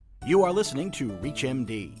You are listening to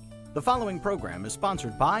ReachMD. The following program is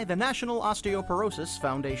sponsored by the National Osteoporosis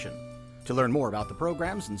Foundation. To learn more about the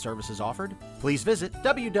programs and services offered, please visit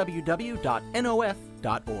www.nof.org.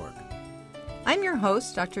 I'm your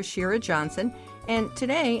host, Dr. Shira Johnson, and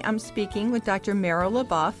today I'm speaking with Dr. Meryl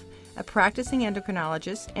LeBoff, a practicing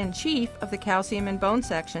endocrinologist and chief of the Calcium and Bone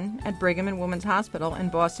section at Brigham and Women's Hospital in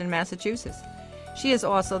Boston, Massachusetts. She is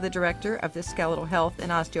also the director of the Skeletal Health and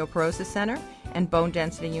Osteoporosis Center and Bone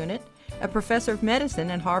Density Unit, a professor of medicine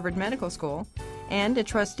at Harvard Medical School, and a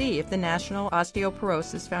trustee of the National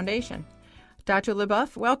Osteoporosis Foundation. Dr.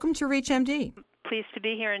 LeBoff, welcome to ReachMD. Pleased to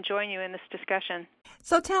be here and join you in this discussion.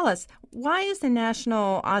 So tell us, why is the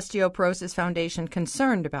National Osteoporosis Foundation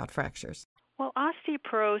concerned about fractures? Well,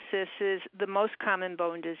 osteoporosis is the most common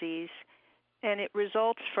bone disease, and it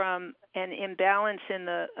results from an imbalance in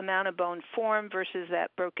the amount of bone formed versus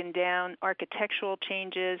that broken down, architectural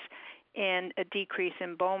changes, and a decrease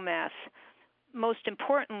in bone mass. Most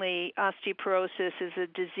importantly, osteoporosis is a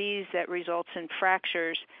disease that results in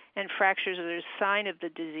fractures, and fractures are a sign of the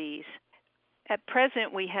disease. At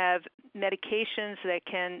present, we have medications that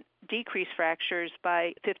can decrease fractures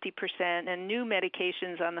by 50% and new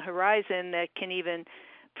medications on the horizon that can even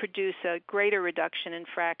produce a greater reduction in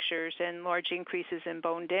fractures and large increases in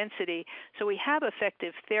bone density. So we have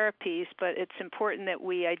effective therapies, but it's important that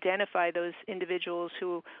we identify those individuals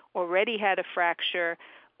who already had a fracture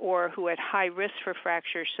or who had high risk for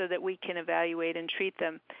fracture so that we can evaluate and treat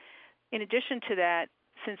them. In addition to that,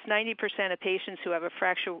 since 90% of patients who have a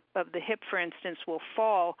fracture of the hip, for instance, will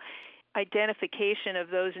fall, identification of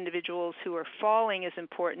those individuals who are falling is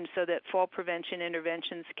important so that fall prevention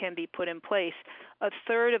interventions can be put in place. A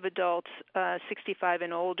third of adults 65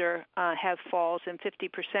 and older have falls, and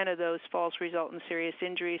 50% of those falls result in serious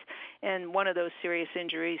injuries, and one of those serious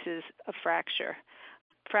injuries is a fracture.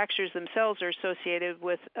 Fractures themselves are associated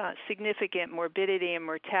with significant morbidity and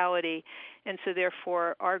mortality, and so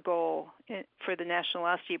therefore our goal for the National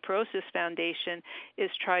Osteoporosis Foundation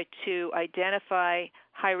is try to identify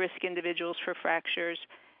high-risk individuals for fractures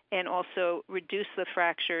and also reduce the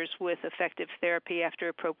fractures with effective therapy after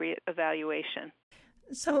appropriate evaluation.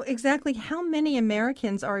 So exactly how many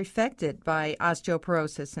Americans are affected by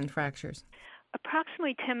osteoporosis and fractures?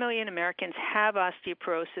 Approximately 10 million Americans have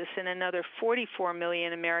osteoporosis, and another 44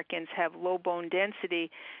 million Americans have low bone density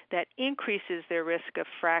that increases their risk of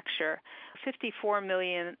fracture. 54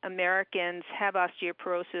 million Americans have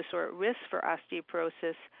osteoporosis or at risk for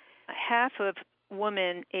osteoporosis. Half of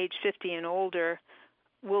women age 50 and older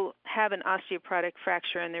will have an osteoporotic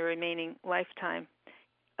fracture in their remaining lifetime.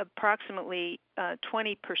 Approximately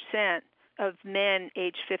 20% of men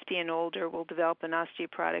age 50 and older will develop an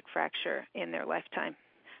osteoporotic fracture in their lifetime.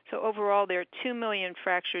 So overall, there are 2 million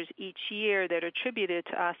fractures each year that are attributed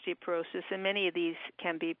to osteoporosis, and many of these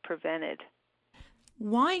can be prevented.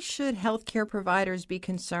 Why should healthcare providers be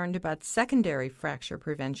concerned about secondary fracture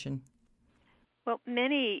prevention? Well,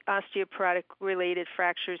 many osteoporotic-related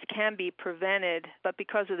fractures can be prevented, but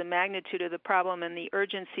because of the magnitude of the problem and the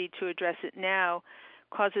urgency to address it now,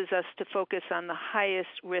 causes us to focus on the highest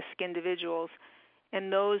risk individuals,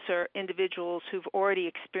 and those are individuals who've already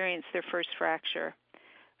experienced their first fracture.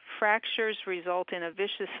 Fractures result in a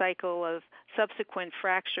vicious cycle of subsequent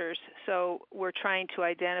fractures, so we're trying to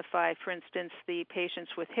identify, for instance, the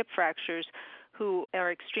patients with hip fractures who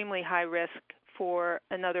are extremely high risk for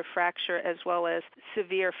another fracture, as well as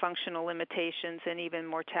severe functional limitations and even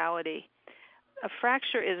mortality. A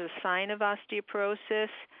fracture is a sign of osteoporosis,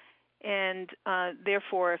 and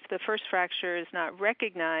therefore, if the first fracture is not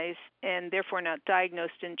recognized and therefore not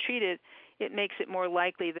diagnosed and treated, it makes it more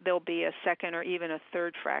likely that there'll be a second or even a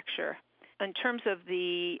third fracture. In terms of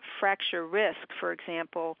the fracture risk, for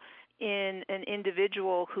example, in an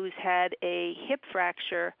individual who's had a hip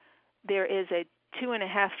fracture, there is a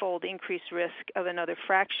 2.5-fold increased risk of another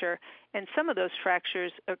fracture, and some of those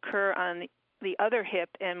fractures occur on the other hip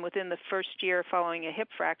and within the first year following a hip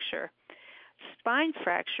fracture. Spine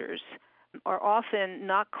fractures are often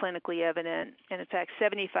not clinically evident, and in fact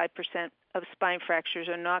 75% of spine fractures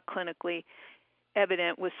are not clinically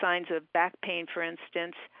evident with signs of back pain, for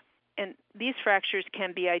instance. And these fractures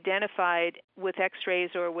can be identified with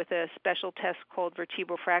x-rays or with a special test called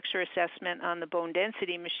vertebral fracture assessment on the bone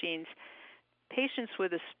density machines. Patients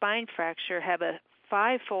with a spine fracture have a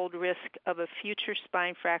 5-fold risk of a future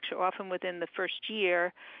spine fracture, often within the first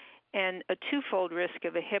year, and a 2-fold risk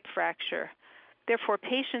of a hip fracture. Therefore,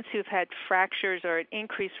 patients who've had fractures are at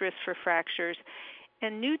increased risk for fractures,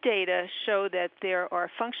 and new data show that there are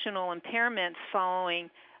functional impairments following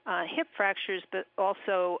hip fractures, but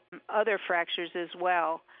also other fractures as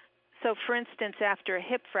well. So, for instance, after a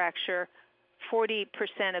hip fracture, 40%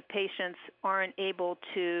 of patients aren't able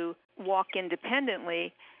to walk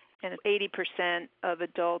independently, and 80% of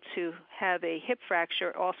adults who have a hip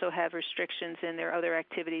fracture also have restrictions in their other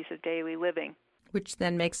activities of daily living. Which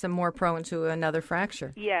then makes them more prone to another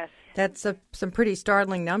fracture. Yes. That's some pretty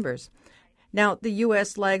startling numbers. Now, the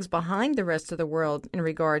U.S. lags behind the rest of the world in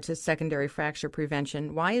regard to secondary fracture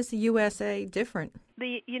prevention. Why is the USA different?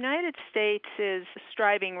 The United States is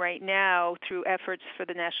striving right now through efforts for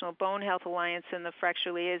the National Bone Health Alliance and the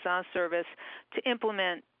Fracture Liaison Service to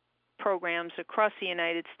implement programs across the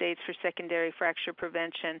United States for secondary fracture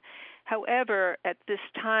prevention. However, at this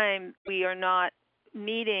time, we are not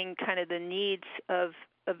meeting kind of the needs of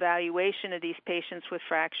evaluation of these patients with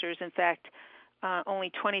fractures. In fact,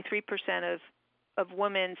 only 23% of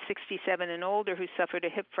women 67 and older who suffered a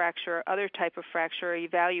hip fracture or other type of fracture are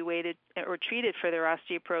evaluated or treated for their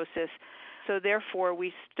osteoporosis. So therefore,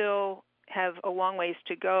 we still have a long ways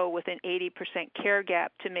to go with an 80% care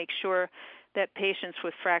gap to make sure that patients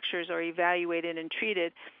with fractures are evaluated and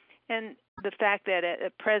treated. And the fact that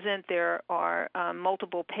at present there are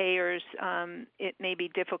multiple payers, it may be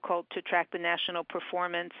difficult to track the national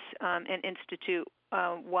performance and institute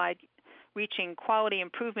wide-reaching quality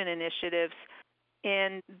improvement initiatives.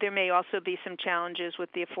 And there may also be some challenges with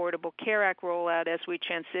the Affordable Care Act rollout as we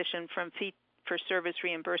transition from fee-for-service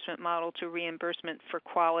reimbursement model to reimbursement for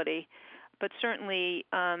quality. But certainly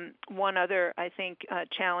one other, I think,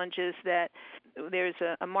 challenge is that there's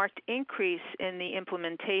a marked increase in the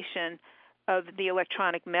implementation of the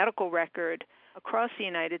electronic medical record across the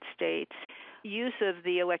United States. Use of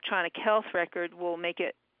the electronic health record will make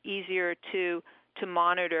it easier to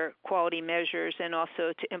monitor quality measures and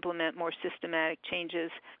also to implement more systematic changes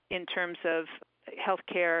in terms of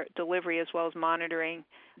healthcare delivery as well as monitoring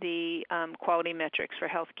the quality metrics for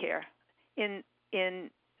healthcare. In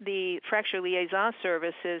the Fracture Liaison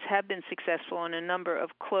Services have been successful in a number of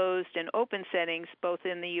closed and open settings, both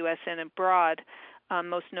in the U.S. and abroad,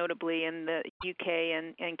 most notably in the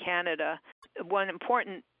U.K. and Canada. One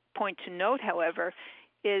important point to note, however,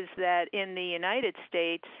 is that in the United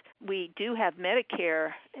States, we do have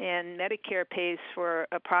Medicare, and Medicare pays for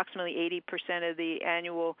approximately 80% of the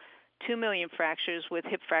annual 2 million fractures, with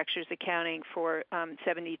hip fractures accounting for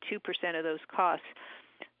 72% of those costs.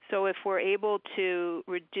 So if we're able to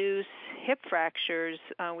reduce hip fractures,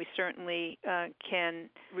 we certainly can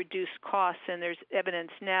reduce costs, and there's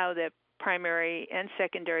evidence now that primary and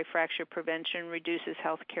secondary fracture prevention reduces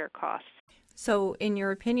healthcare costs. So in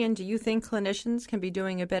your opinion, do you think clinicians can be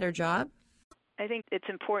doing a better job? I think it's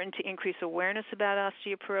important to increase awareness about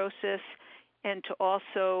osteoporosis and to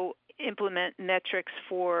also implement metrics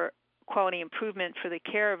for quality improvement for the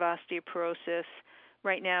care of osteoporosis.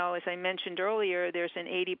 Right now, as I mentioned earlier, there's an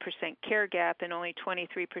 80% care gap, and only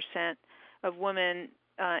 23% of women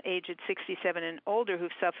aged 67 and older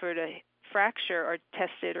who've suffered a fracture are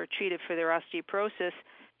tested or treated for their osteoporosis.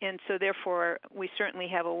 And so therefore, we certainly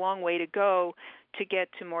have a long way to go to get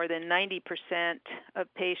to more than 90% of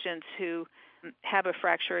patients who have a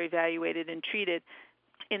fracture evaluated and treated.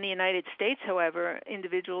 In the United States, however,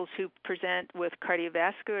 individuals who present with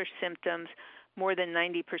cardiovascular symptoms, more than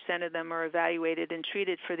 90% of them are evaluated and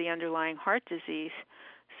treated for the underlying heart disease.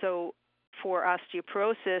 So for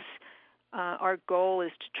osteoporosis, our goal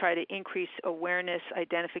is to try to increase awareness,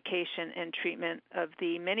 identification, and treatment of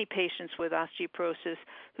the many patients with osteoporosis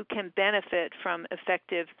who can benefit from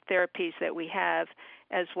effective therapies that we have,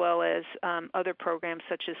 as well as other programs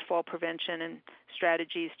such as fall prevention and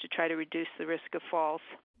strategies to try to reduce the risk of falls.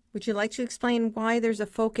 Would you like to explain why there's a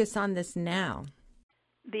focus on this now?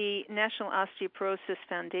 The National Osteoporosis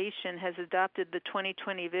Foundation has adopted the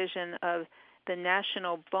 2020 vision of the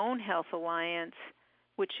National Bone Health Alliance,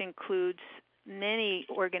 which includes many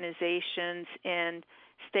organizations and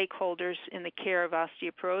stakeholders in the care of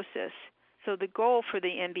osteoporosis. So the goal for the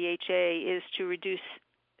NBHA is to reduce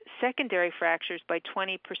secondary fractures by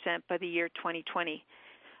 20% by the year 2020.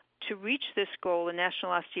 To reach this goal, the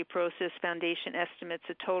National Osteoporosis Foundation estimates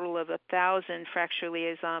a total of 1,000 fracture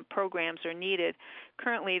liaison programs are needed.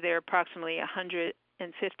 Currently, there are approximately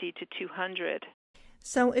 150 to 200.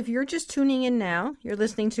 So if you're just tuning in now, you're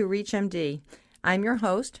listening to ReachMD. I'm your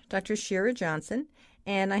host, Dr. Shira Johnson,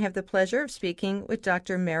 and I have the pleasure of speaking with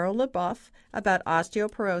Dr. Meryl LeBoff about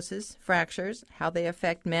osteoporosis, fractures, how they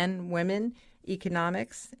affect men, women,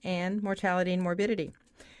 economics, and mortality and morbidity.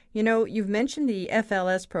 You know, you've mentioned the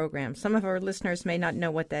FLS program. Some of our listeners may not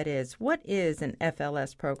know what that is. What is an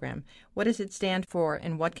FLS program? What does it stand for,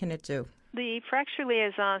 and what can it do? The Fracture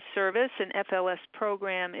Liaison Service, an FLS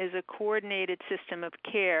program, is a coordinated system of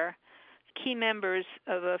care. Key members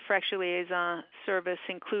of a Fracture Liaison Service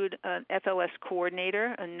include an FLS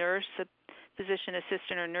coordinator, a nurse, a physician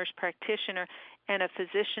assistant or nurse practitioner, and a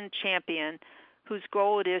physician champion whose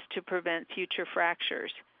goal it is to prevent future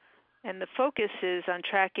fractures. And the focus is on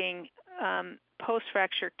tracking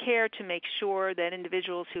post-fracture care to make sure that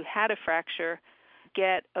individuals who had a fracture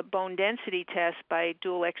get a bone density test by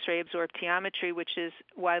dual X-ray absorptiometry, which is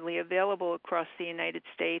widely available across the United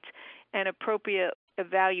States, and appropriate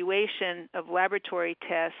evaluation of laboratory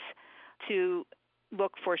tests to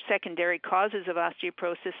look for secondary causes of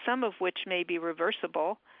osteoporosis, some of which may be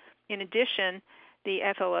reversible. In addition, the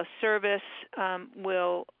FLS service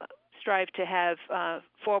will strive to have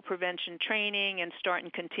fall prevention training and start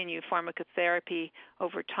and continue pharmacotherapy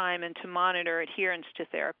over time and to monitor adherence to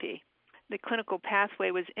therapy. The clinical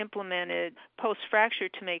pathway was implemented post-fracture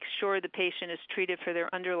to make sure the patient is treated for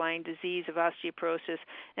their underlying disease of osteoporosis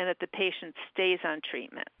and that the patient stays on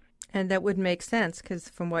treatment. And that would make sense because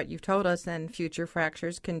from what you've told us, then future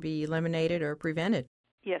fractures can be eliminated or prevented.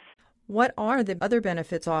 Yes. What are the other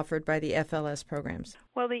benefits offered by the FLS programs?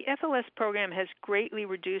 Well, the FLS program has greatly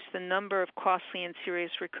reduced the number of costly and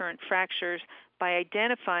serious recurrent fractures by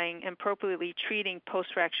identifying and appropriately treating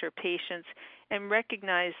post-fracture patients and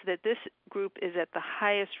recognize that this group is at the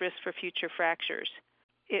highest risk for future fractures.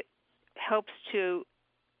 It helps to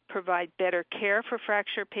provide better care for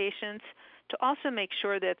fracture patients, to also make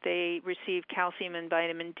sure that they receive calcium and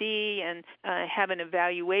vitamin D and have an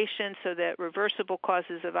evaluation so that reversible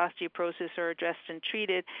causes of osteoporosis are addressed and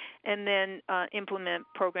treated, and then implement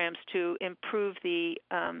programs to improve the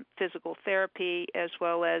physical therapy as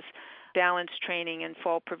well as balance training and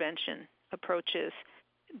fall prevention approaches.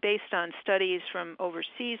 Based on studies from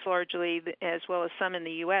overseas largely, as well as some in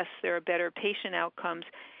the U.S., there are better patient outcomes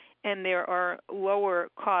and there are lower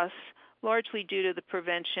costs, largely due to the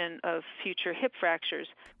prevention of future hip fractures.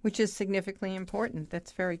 Which is significantly important.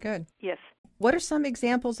 That's very good. Yes. What are some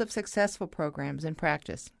examples of successful programs in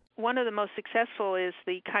practice? One of the most successful is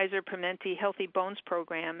the Kaiser Permanente Healthy Bones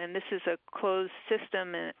program, and this is a closed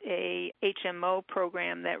system, a HMO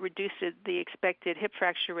program that reduced the expected hip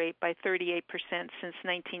fracture rate by 38% since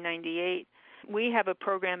 1998. We have a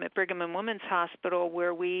program at Brigham and Women's Hospital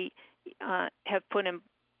where we have put in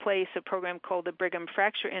place a program called the Brigham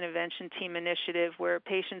Fracture Intervention Team Initiative, where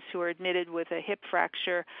patients who are admitted with a hip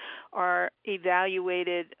fracture are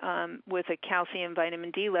evaluated with a calcium vitamin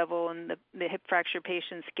D level, and the hip fracture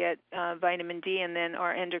patients get vitamin D, and then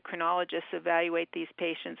our endocrinologists evaluate these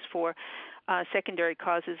patients for secondary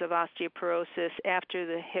causes of osteoporosis after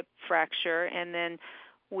the hip fracture, and then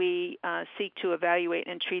we seek to evaluate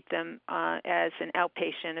and treat them as an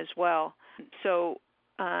outpatient as well. So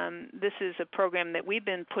this is a program that we've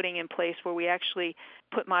been putting in place where we actually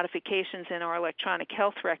put modifications in our electronic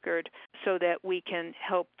health record so that we can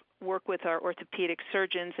help work with our orthopedic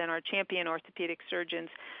surgeons and our champion orthopedic surgeons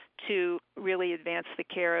to really advance the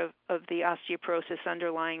care of the osteoporosis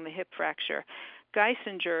underlying the hip fracture.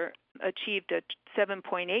 Geisinger achieved a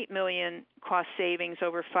 $7.8 million cost savings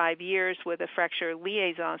over 5 years with a fracture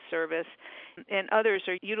liaison service, and others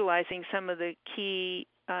are utilizing some of the key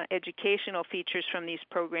educational features from these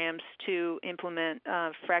programs to implement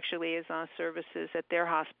fracture liaison services at their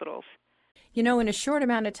hospitals. You know, in a short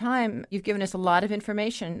amount of time, you've given us a lot of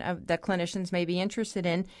information that clinicians may be interested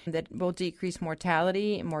in that will decrease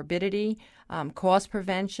mortality, morbidity, cost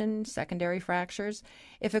prevention, secondary fractures.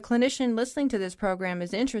 If a clinician listening to this program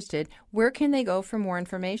is interested, where can they go for more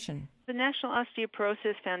information? The National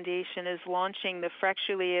Osteoporosis Foundation is launching the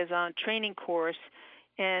Fracture Liaison training course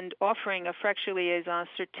and offering a Fracture Liaison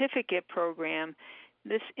certificate program.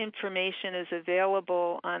 This information is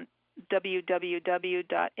available on www.nof.org,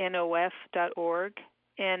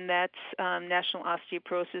 and that's National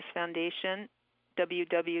Osteoporosis Foundation,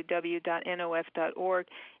 www.nof.org,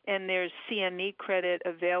 and there's CME credit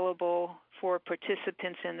available for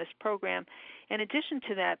participants in this program. In addition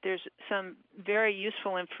to that, there's some very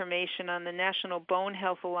useful information on the National Bone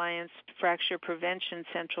Health Alliance Fracture Prevention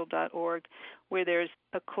Central.org, where there's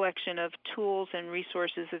a collection of tools and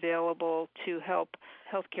resources available to help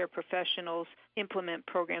healthcare professionals implement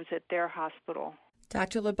programs at their hospital.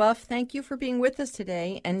 Dr. LeBoff, thank you for being with us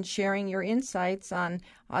today and sharing your insights on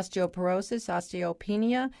osteoporosis,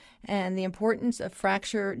 osteopenia, and the importance of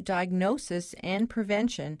fracture diagnosis and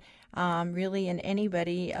prevention, really in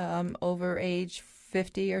anybody over age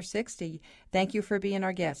 50 or 60. Thank you for being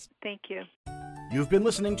our guest. Thank you. You've been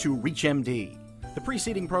listening to ReachMD. The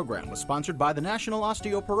preceding program was sponsored by the National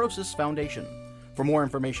Osteoporosis Foundation. For more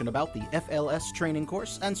information about the FLS training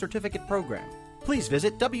course and certificate program, please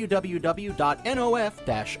visit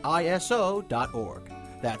www.nof-iso.org.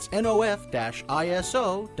 That's nof-iso.org.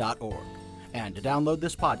 And to download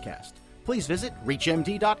this podcast, please visit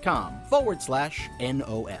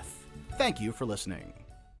reachmd.com/NOF. Thank you for listening.